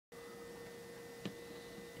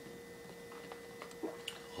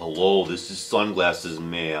Hello, this is Sunglasses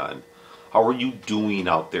Man. How are you doing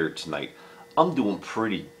out there tonight? I'm doing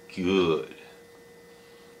pretty good.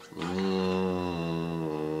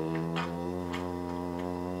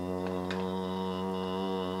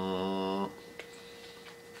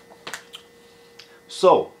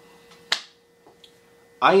 So,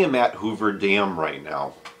 I am at Hoover Dam right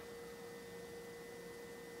now.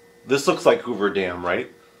 This looks like Hoover Dam, right?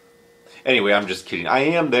 Anyway, I'm just kidding. I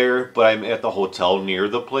am there, but I'm at the hotel near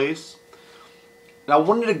the place. And I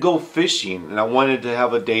wanted to go fishing, and I wanted to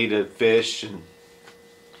have a day to fish. And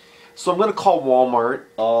so I'm going to call Walmart.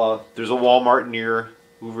 There's a Walmart near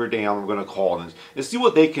Hoover Dam. I'm going to call them and see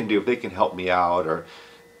what they can do, if they can help me out, or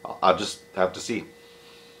I'll just have to see.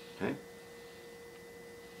 Okay.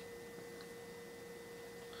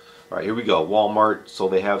 All right, here we go. Walmart. So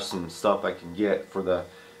they have some stuff I can get for the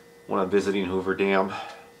when I'm visiting Hoover Dam.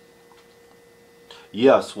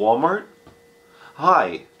 Yes, Walmart.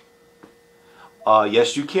 Hi.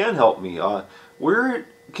 Yes, you can help me. Where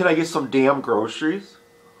can I get some damn groceries?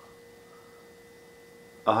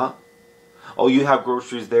 Uh-huh. Oh, you have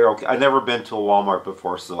groceries there? Okay. I've never been to a Walmart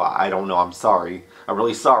before, so I don't know. I'm sorry. I'm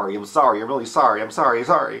really sorry. I'm sorry. I'm really sorry. I'm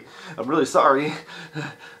sorry. I'm really sorry.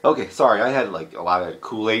 Okay, sorry. I had like a lot of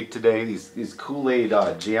Kool-Aid today. These Kool-Aid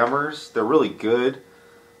jammers. They're really good.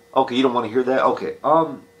 Okay, you don't want to hear that? Okay.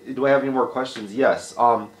 Do I have any more questions? Yes.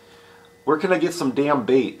 Where can I get some damn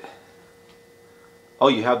bait? Oh,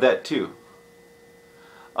 you have that too.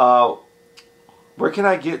 Where can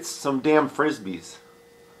I get some damn frisbees?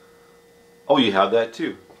 Oh, you have that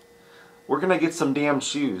too. Where can I get some damn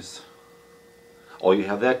shoes? Oh, you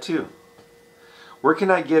have that too. Where can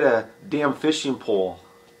I get a damn fishing pole?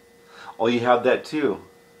 Oh, you have that too.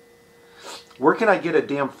 Where can I get a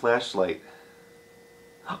damn flashlight?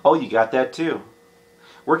 Oh, you got that too.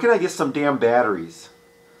 Where can I get some damn batteries?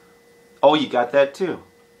 Oh, you got that too.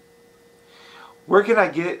 Where can I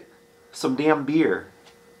get some damn beer?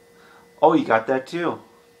 Oh, you got that too.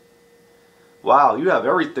 Wow, you have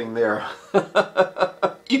everything there.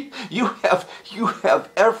 you have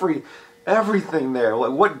everything there.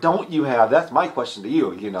 What don't you have? That's my question to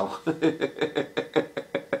you, you know.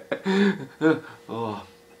 Oh.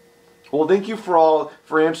 Well, thank you for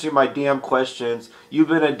answering my damn questions. You've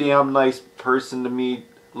been a damn nice person to me,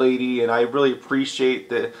 lady, and I really appreciate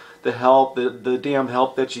the help, the damn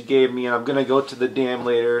help that you gave me. And I'm gonna go to the dam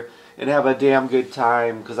later and have a damn good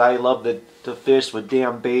time because I love to fish with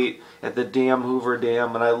damn bait at the damn Hoover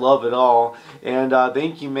Dam, and I love it all. And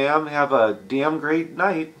thank you, ma'am. Have a damn great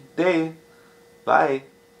day. Bye.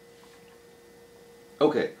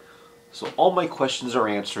 Okay. So all my questions are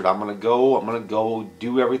answered. I'm gonna go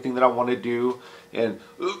do everything that I want to do, and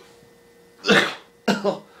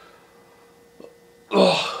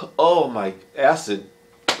oh my acid,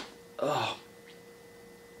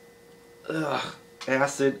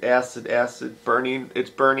 acid, burning. It's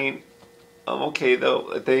burning. I'm okay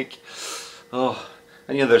though, I think. Oh,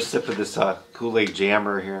 I need another sip of this Kool-Aid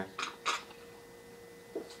jammer here.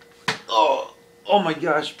 Oh my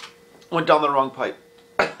gosh, went down the wrong pipe.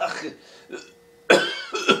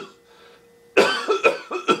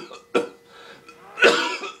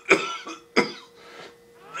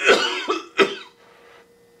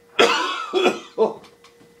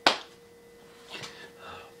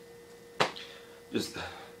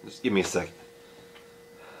 Just give me a second.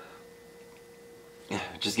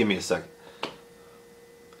 Just give me a second.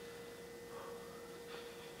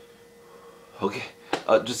 Okay,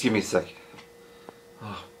 just give me a second.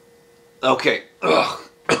 Okay. I'm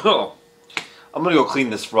gonna go clean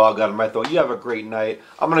this frog out of my throat. You have a great night.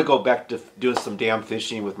 I'm gonna go back to doing some damn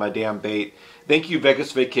fishing with my damn bait. Thank you,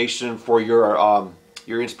 Vegas Vacation, for your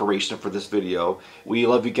inspiration for this video. We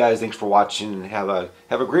love you guys. Thanks for watching, and have a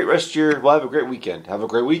great rest of your. Well, have a great weekend. Have a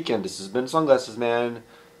great weekend. This has been Sunglasses Man.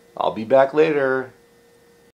 I'll be back later.